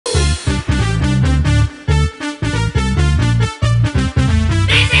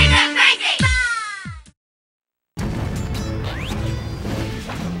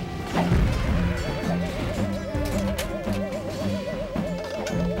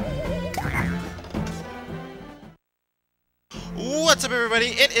What's up, everybody?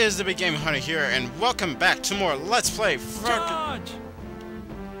 It is the Big Game Hunter here, and welcome back to more Let's Play Frog...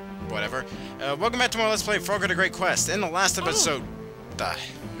 Whatever. Welcome back to more Let's Play Frog the Great Quest. In the last episode...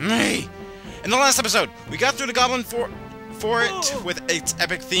 In the last episode, we got through the Goblin Fort with its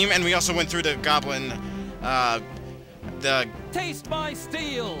epic theme, and we also went through the Goblin... Taste my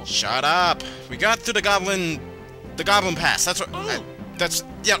steel! Shut up! We got through the Goblin Pass. That's what...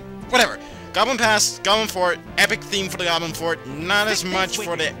 yeah, whatever. Goblin Pass, Goblin Fort, epic theme for the Goblin Fort, not as much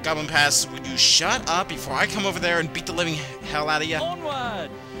for the Goblin Pass. Would you shut up before I come over there and beat the living hell out of you?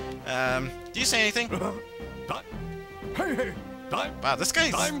 Onward! Do you say anything? Hey, Wow, this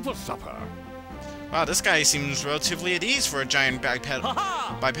guy's... time for supper. Wow, this guy seems relatively at ease for a giant bipedal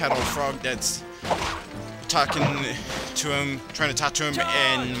frog that's talking to him, trying to talk to him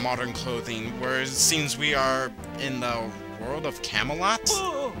in modern clothing, whereas it seems we are in the world of Camelot.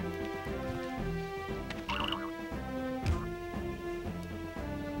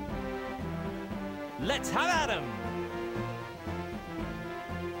 Let's have at him!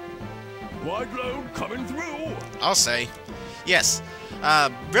 Wide load coming through. I'll say. Yes.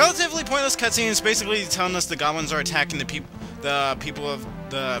 Relatively pointless cutscenes, basically telling us the goblins are attacking the people of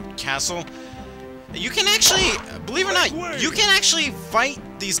the castle. You can actually, believe it or not, you can actually fight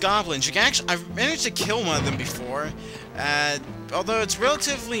these goblins. You can actually, I've managed to kill one of them before. Although it's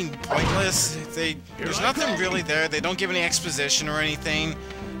relatively pointless, there's nothing really there. They don't give any exposition or anything.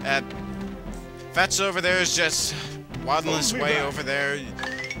 Fat's over there is just waddling his way over there.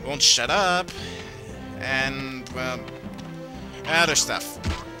 Won't shut up. And, well, other stuff.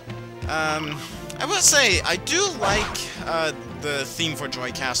 I will say, I do like the theme for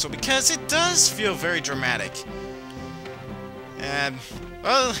Joy Castle because it does feel very dramatic. And,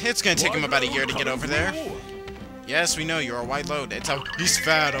 well, it's gonna take him about a year to get over there. Yes, we know you're a white load. He's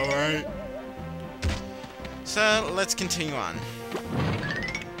fat, alright? So, let's continue on.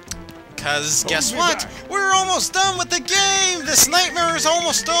 Because, guess what? We're almost done with the game! This nightmare is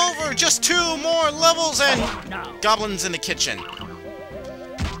almost over! Just 2 more levels and goblins in the kitchen.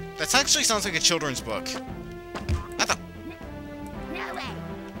 That actually sounds like a children's book.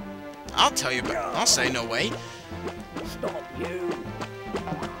 I'll tell you, but I'll say no way. Stop you!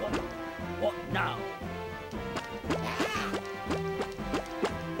 What now?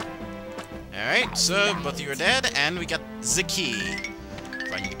 Alright, so both of you are dead, and we got the key.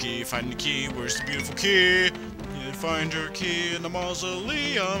 Find the key, where's the beautiful key? You find your key in the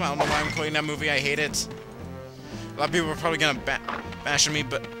mausoleum. I don't know why I'm quoting that movie, I hate it. A lot of people are probably gonna bash on me,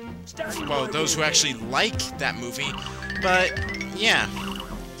 but, well, those who actually like that movie. But, yeah.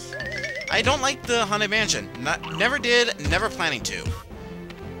 I don't like the Haunted Mansion. Never did, never planning to.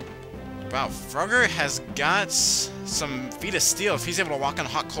 Wow, Frogger has got some feet of steel if he's able to walk on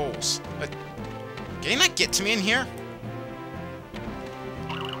hot coals. But, can you not get to me in here?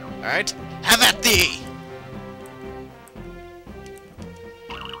 Alright, have at thee!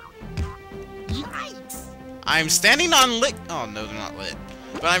 Yikes! I'm standing on lit... Oh, no, they're not lit.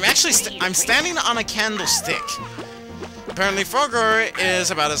 But I'm actually I'm standing on a candlestick. Apparently, Frogger is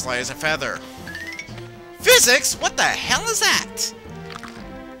about as light as a feather. Physics? What the hell is that?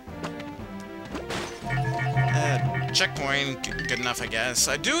 Checkpoint. Good enough, I guess.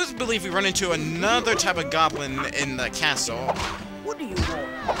 I do believe we run into another type of goblin in the castle. What do you want?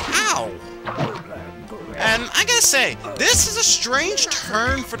 Ow! And I gotta say, this is a strange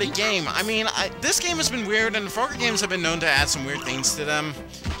turn for the game. I mean, this game has been weird, and the Frogger games have been known to add some weird things to them.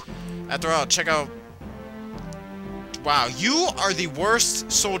 After all, check out... Wow, you are the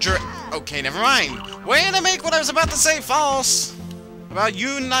worst soldier... Okay, never mind. Way to make what I was about to say false! About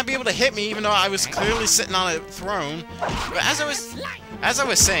you not be able to hit me, even though I was clearly sitting on a throne. But as I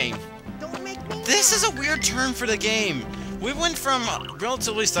was saying, this is a weird turn for the game. We went from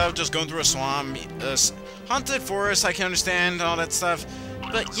relatively stuff, just going through a swamp, haunted forest, I can understand, all that stuff.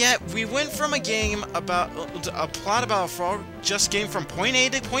 But yet, we went from a game about, a plot about a frog just getting from point A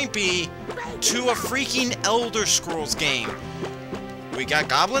to point B, to a freaking Elder Scrolls game. We got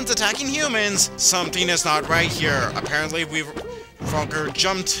goblins attacking humans, something is not right here. Apparently, Frogger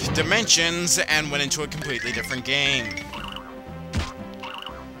jumped dimensions and went into a completely different game.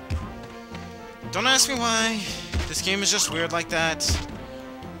 Don't ask me why. This game is just weird like that.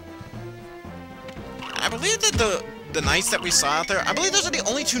 I believe that the knights that we saw out there, I believe those are the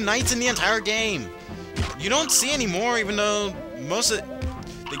only 2 knights in the entire game. You don't see any more, even though most of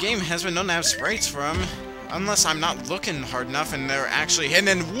the game has been known to have sprites for them. Unless I'm not looking hard enough and they're actually hidden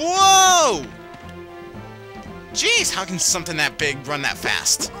and... Whoa! Jeez, how can something that big run that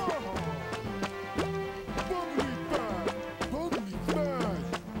fast?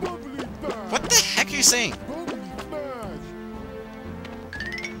 What the heck are you saying?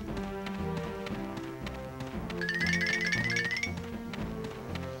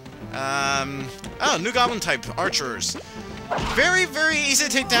 Oh, new goblin type archers. Very, very easy to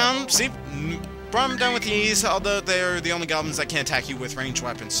take down. See, brought them down with ease, although they're the only goblins that can attack you with ranged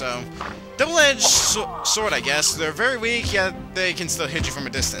weapons, so... Double-edged sword, I guess. They're very weak, yet they can still hit you from a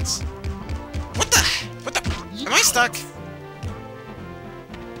distance. What the? Am I stuck?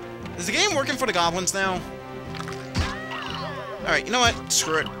 Is the game working for the goblins now? Alright, you know what?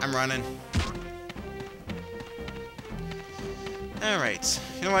 Screw it. I'm running. Alright.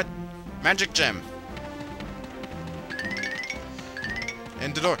 You know what? Magic gem.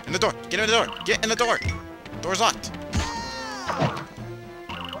 In the door. In the door. Get in the door. Get in the door. Door's locked.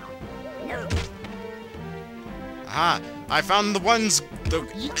 Aha. I found the ones...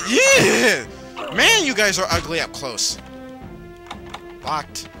 Yeah! Man, you guys are ugly up close.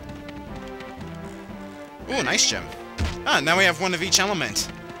 Locked. Ooh, nice gem. Ah, now we have one of each element.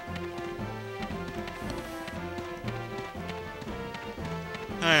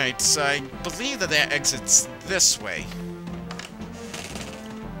 Alright, so I believe that that exits this way.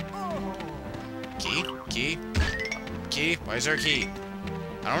 Key? Key? Why is there a key?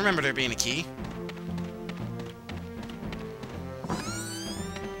 I don't remember there being a key.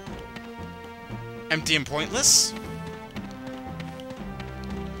 Empty and pointless.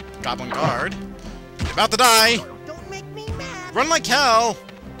 Goblin guard. You're about to die! Don't make me mad. Run like hell!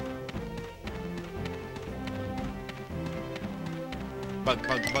 Bug.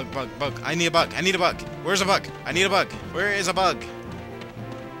 I need a bug. Where's a bug? I need a bug. Where is a bug?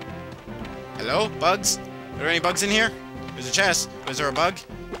 Hello? Bugs? Are there any bugs in here? There's a chest. Is there a bug?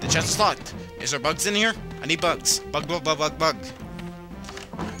 The chest is locked. Is there bugs in here? I need bugs. Bug.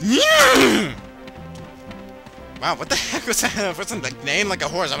 Yeah! Wow, what the heck was that? What's in like name like a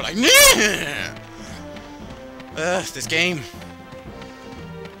horse? I'm like, yeah! Ugh, this game.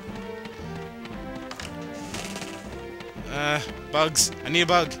 Bugs. I need a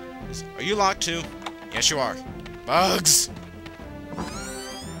bug. Are you locked too? Yes, you are. Bugs!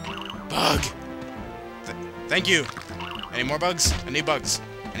 Bug! Thank you. Any more bugs? I need bugs.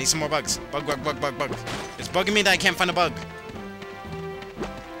 I need some more bugs. Bug. It's bugging me that I can't find a bug.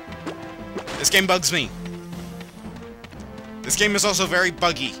 This game bugs me. This game is also very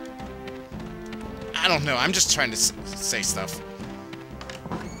buggy. I don't know. I'm just trying to say stuff.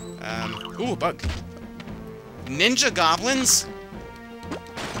 Ooh, a bug. Ninja goblins?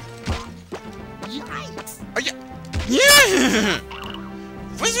 Yikes. Are you... Yeah!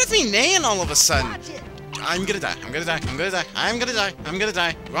 What's with me neighing all of a sudden? I'm gonna die. We're gonna try a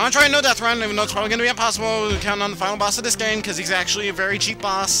no-death run, even though it's probably gonna be impossible. We're counting on the final boss of this game, because he's actually a very cheap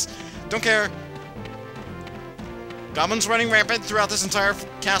boss. Don't care. Goblins running rampant throughout this entire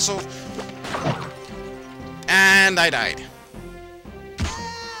castle. And I died.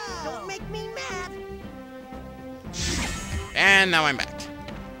 Don't make me mad. And now I'm back.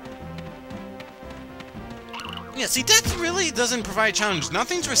 Yeah, see, death really doesn't provide a challenge.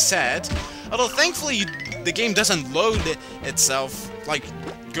 Nothing's reset. Although, thankfully, the game doesn't load itself, like,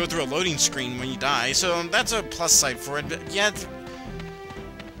 go through a loading screen when you die. So that's a plus side for it. But yet...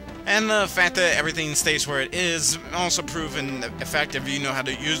 And the fact that everything stays where it is also proven effective if you know how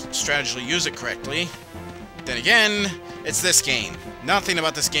to strategically use it correctly. Then again, it's this game. Nothing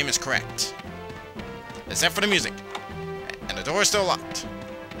about this game is correct. Except for the music. And the door is still locked.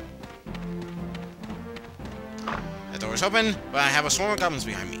 The door is open, but I have a swarm of goblins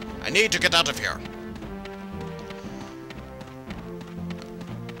behind me. I need to get out of here.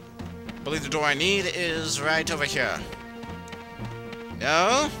 I believe the door I need is right over here.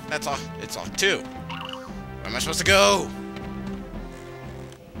 No, that's locked. It's locked too. Where am I supposed to go?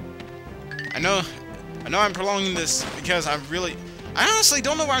 I know I'm prolonging this because I honestly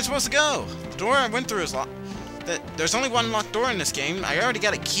don't know where I'm supposed to go. The door I went through is locked. There's only one locked door in this game. I already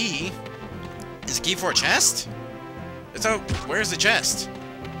got a key. Is a key for a chest? So, where's the chest?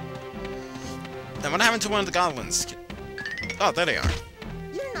 Then what happened to one of the goblins? Oh, there they are.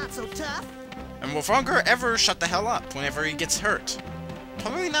 You're not so tough. And will Frogger ever shut the hell up whenever he gets hurt?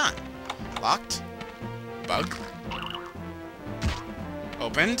 Probably not. Locked. Bug.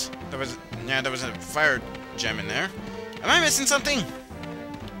 Opened. There was a fire gem in there. Am I missing something?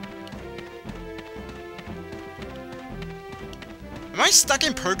 Am I stuck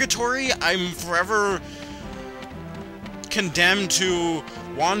in purgatory? I'm forever condemned to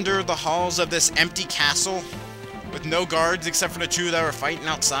wander the halls of this empty castle with no guards except for the two that are fighting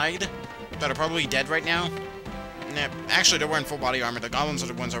outside that are probably dead right now. Nah, actually, they're wearing full body armor. The goblins are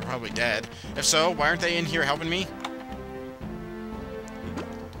the ones that are probably dead. If so, why aren't they in here helping me?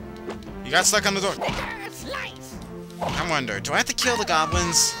 You got stuck on the door. Slice. I wonder, do I have to kill the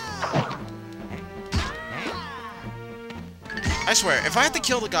goblins? I swear, if I have to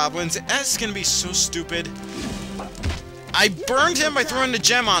kill the goblins. That's gonna be so stupid. I burned him by throwing the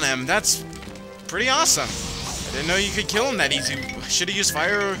gem on him. That's pretty awesome. I didn't know you could kill him that easy. Should have used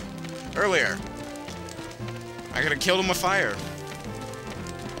fire earlier. I could have killed him with fire.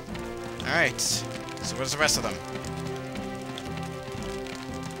 Alright. So where's the rest of them?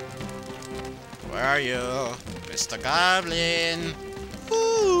 Where are you? Mr. Goblin?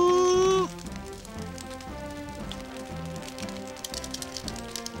 Ooh.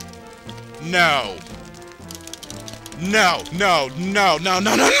 No. No, no, no, no, no,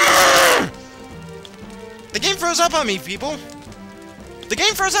 no, no! The game froze up on me, people. The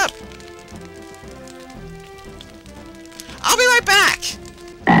game froze up. I'll be right back.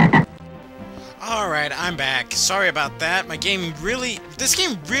 Alright, I'm back. Sorry about that. This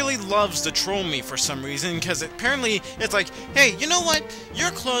game really loves to troll me for some reason, because apparently it's like, hey, you know what? You're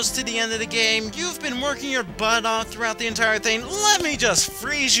close to the end of the game. You've been working your butt off throughout the entire thing. Let me just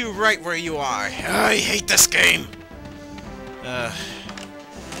freeze you right where you are. I hate this game.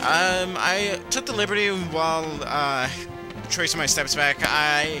 I took the liberty while, tracing my steps back.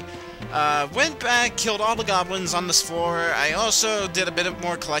 I went back, killed all the goblins on this floor. I also did a bit of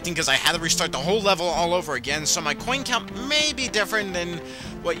more collecting because I had to restart the whole level all over again, so my coin count may be different than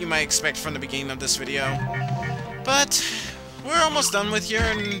what you might expect from the beginning of this video. But we're almost done with here,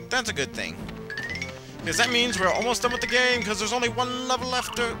 and that's a good thing. Because that means we're almost done with the game, because there's only one level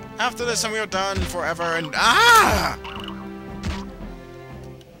left after this, and we are done forever, and ah!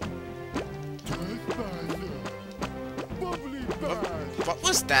 What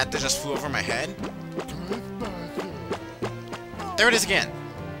was that just flew over my head? There it is again.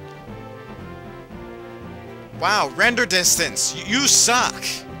 Wow, render distance. You suck.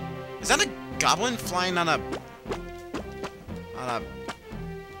 Is that a goblin flying on a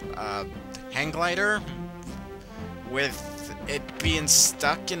hang glider with it being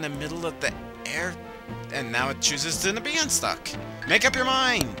stuck in the middle of the air, and now it chooses to be unstuck? Make up your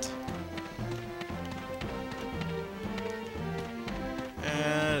mind.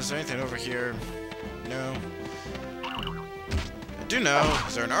 Is there anything over here? No. I do know.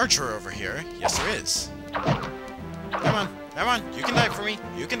 Is there an archer over here? Yes, there is. Come on. Come on. You can die for me.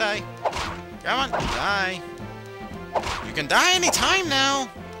 You can die. Come on. Die. You can die anytime now.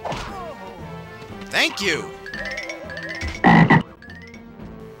 Thank you.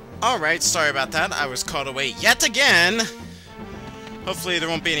 Alright, sorry about that. I was called away yet again. Hopefully there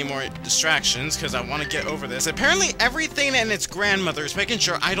won't be any more distractions, because I want to get over this. Apparently everything and its grandmother is making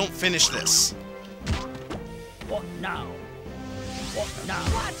sure I don't finish this. What now? What now?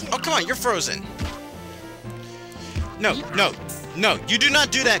 Oh, come on, you're frozen. No, no, no, you do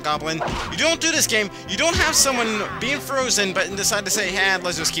not do that, Goblin. You don't do this game. You don't have someone being frozen, but decide to say, hey,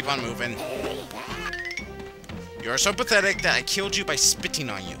 let's just keep on moving. You are so pathetic that I killed you by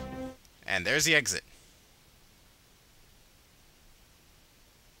spitting on you. And there's the exit.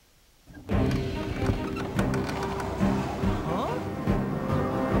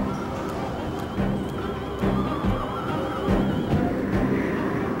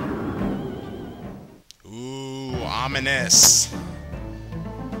 Ominous.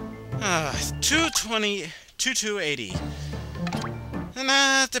 2280.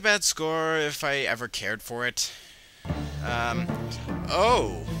 Not a bad score if I ever cared for it.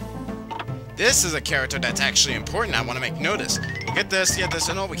 Oh. This is a character that's actually important. I want to make notice. We'll get this,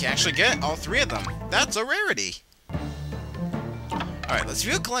 and oh, we can actually get all three of them. That's a rarity. Alright, let's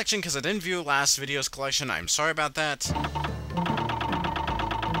view a collection, because I didn't view last video's collection. I'm sorry about that.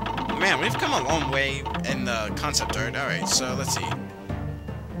 Man, we've come a long way in the concept art. Alright, so let's see.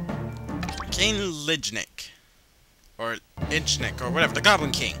 King Lijnik. Or Ijnik, or whatever. The Goblin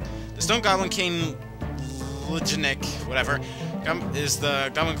King. The Stone Goblin King Lijnik, whatever, is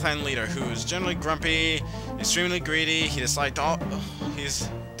the Goblin Clan leader, who is generally grumpy, extremely greedy. He's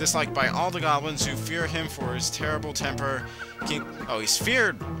disliked by all the goblins who fear him for his terrible temper. He's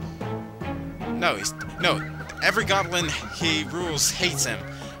feared. No, every goblin he rules hates him.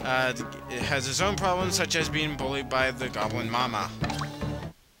 It has its own problems, such as being bullied by the Goblin Mama.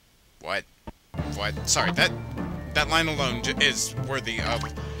 What? Sorry, that line alone is worthy of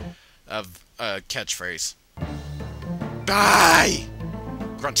a catchphrase. Die!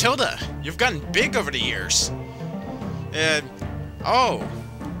 Gruntilda, you've gotten big over the years. Oh.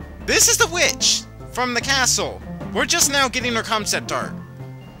 This is the witch from the castle. We're just now getting her concept art.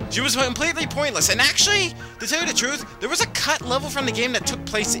 She was completely pointless, and actually, to tell you the truth, there was a cut level from the game that took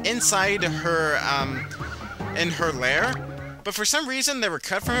place inside her, in her lair. But for some reason, they were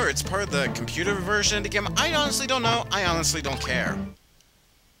cut from her. It's part of the computer version of the game. I honestly don't know. I honestly don't care.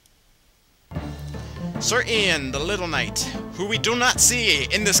 Sir Ian, the Little Knight, who we do not see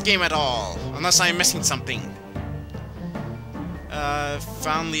in this game at all, unless I am missing something.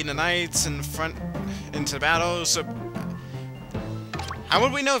 Found leading the knights in front into battle, so... How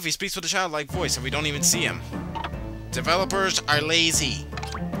would we know if he speaks with a childlike voice if we don't even see him? Developers are lazy.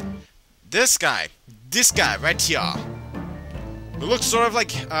 This guy right here, who looks sort of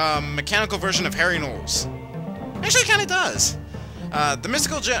like a mechanical version of Harry Knowles. Actually, kind of does. The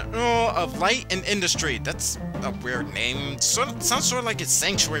Mystical General of Light and Industry. That's a weird name. Sounds sort of like it's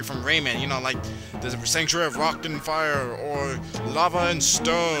Sanctuary from Rayman. You know, like the Sanctuary of Rock and Fire, or Lava and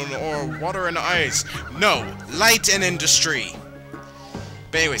Stone, or Water and Ice. No, Light and Industry.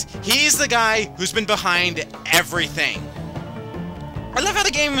 But anyways, he's the guy who's been behind everything. I love how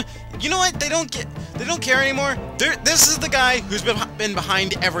the game, you know what, they don't care anymore. This is the guy who's been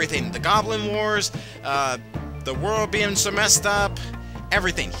behind everything. The Goblin Wars, the world being so messed up,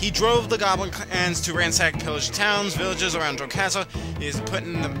 everything. He drove the Goblin clans to ransack, pillage towns, villages around Drow Castle. He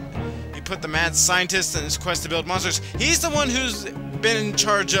put the mad scientist in his quest to build monsters. He's the one who's been in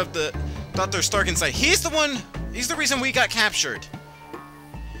charge of the Dr. Stark inside. He's the reason we got captured.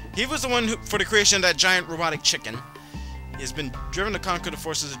 He was the one for the creation of that giant robotic chicken. He has been driven to conquer the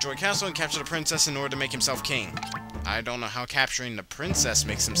forces of Joy Castle and capture the princess in order to make himself king. I don't know how capturing the princess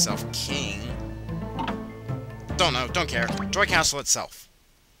makes himself king. Don't know, don't care. Joy Castle itself.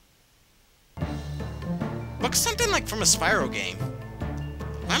 Looks something like from a Spyro game.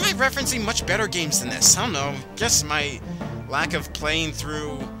 Why am I referencing much better games than this? I don't know. Guess my lack of playing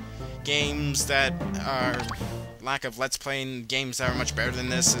through games that are... lack of Let's Playing games that are much better than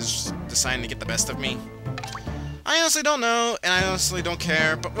this is deciding to get the best of me. I honestly don't know, and I honestly don't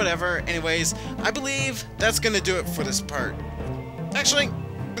care, but whatever. Anyways, I believe that's gonna do it for this part. Actually,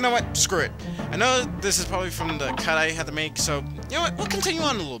 you know what? Screw it. I know this is probably from the cut I had to make, so, you know what? We'll continue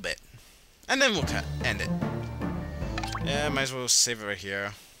on a little bit. And then we'll end it. Yeah, might as well save it right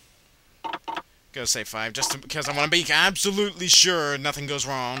here. Go save 5, just because I want to be absolutely sure nothing goes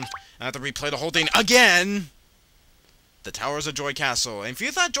wrong. I have to replay the whole thing again! The Towers of Joy Castle. And if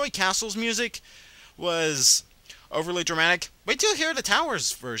you thought Joy Castle's music was overly dramatic, wait till you hear the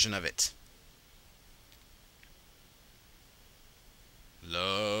Towers version of it.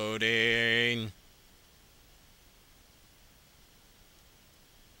 Loading.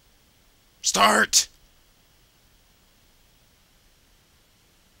 Start!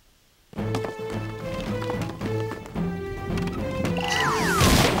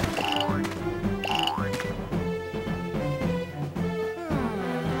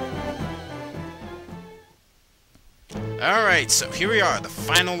 Alright, so here we are, the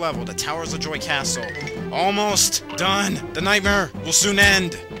final level, the Towers of Joy Castle. Almost done! The nightmare will soon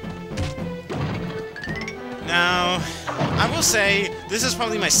end! Now, I will say, this is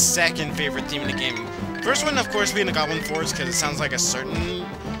probably my second favorite theme in the game. First one, of course, being the Goblin Forts, because it sounds like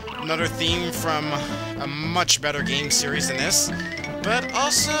another theme from a much better game series than this. But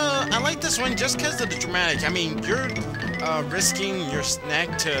also, I like this one just because of the dramatic. I mean, you're risking your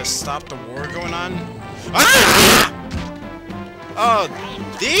neck to stop the war going on. Ah!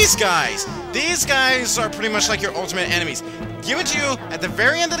 Oh, these guys! These guys are pretty much like your ultimate enemies. Given to you at the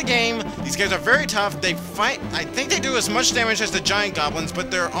very end of the game, these guys are very tough. They fight, I think they do as much damage as the giant goblins,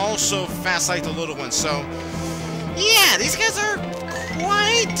 but they're also fast like the little ones. So, yeah, these guys are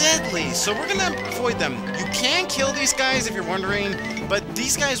quite deadly. So we're gonna avoid them. You can kill these guys if you're wondering, but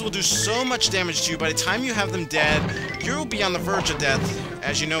these guys will do so much damage to you. By the time you have them dead, you'll be on the verge of death,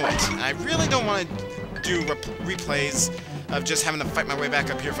 as you know it. I really don't want to do replays of just having to fight my way back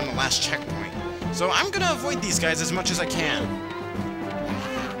up here from the last checkpoint. So I'm gonna avoid these guys as much as I can.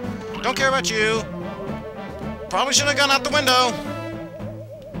 Don't care about you. Probably shouldn't have gone out the window.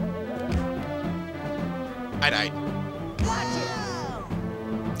 I died.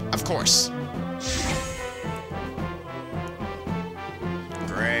 Of course.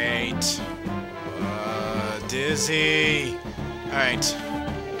 Great. Dizzy. Alright.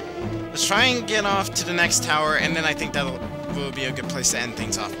 Let's try and get off to the next tower, and then I think that will be a good place to end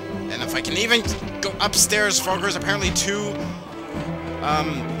things off. And if I can even go upstairs, Frogger's apparently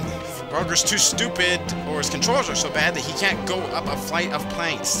Frogger's too stupid, or his controls are so bad that he can't go up a flight of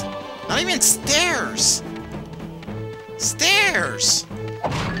planks. Not even stairs! Stairs!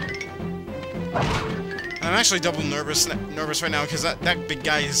 I'm actually double nervous right now, because that big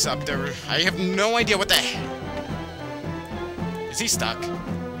guy is up there. I have no idea what the hell. Is he stuck?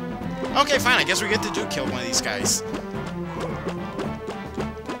 Okay, fine, I guess we get to kill one of these guys.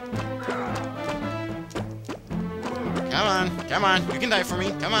 Come on, you can die for me.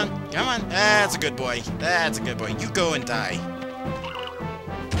 Come on. That's a good boy. That's a good boy. You go and die.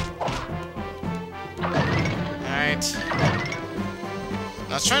 Alright.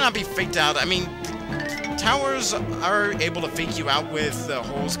 Let's try not to be faked out. I mean, towers are able to fake you out with the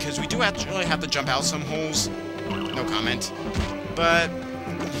holes, because we do actually have to jump out some holes. No comment. But,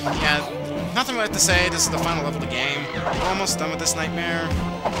 yeah, nothing more to say. This is the final level of the game. We're almost done with this nightmare.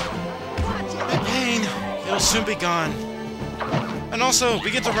 That pain, it'll soon be gone. And also, we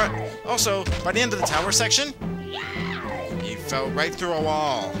get to run. Also, by the end of the tower section, he fell right through a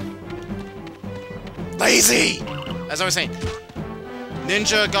wall. Lazy! As I was saying,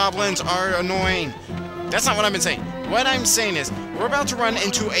 ninja goblins are annoying. That's not what I've been saying. What I'm saying is, we're about to run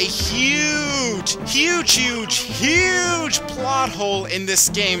into a huge plot hole in this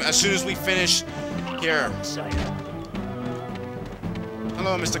game as soon as we finish here.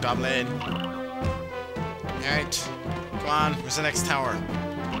 Hello, Mr. Goblin. Alright. Come on, where's the next tower?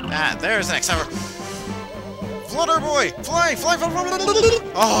 Ah, there's the next tower. Flutter boy! Fly! Fly! Fly!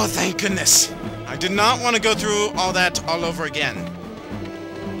 Oh, thank goodness. I did not want to go through all that all over again.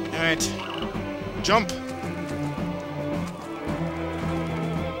 Alright. Jump!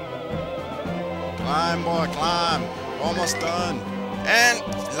 Climb, boy, climb! Almost done. And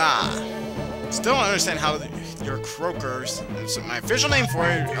fly! Still don't understand how your croakers, so my official name for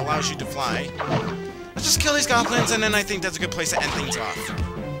it, allows you to fly. Let's just kill these goblins, and then I think that's a good place to end things off.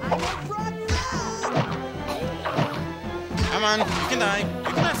 Come on, you can die.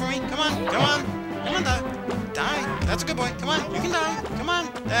 You can die for me. Come on, come on. Come on, die. Die. That's a good boy. Come on, you can die. Come on.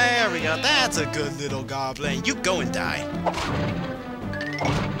 There we go. That's a good little goblin. You go and die.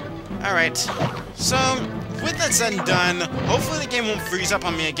 Alright. So, with that said and done, hopefully the game won't freeze up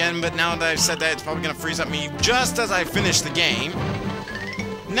on me again, but now that I've said that, it's probably going to freeze up me just as I finish the game.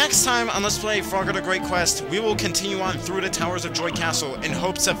 Next time on Let's Play Frogger the Great Quest, we will continue on through the Towers of Joy Castle in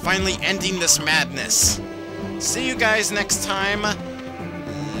hopes of finally ending this madness. See you guys next time.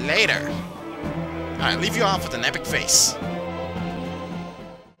 Later. Alright, leave you off with an epic face.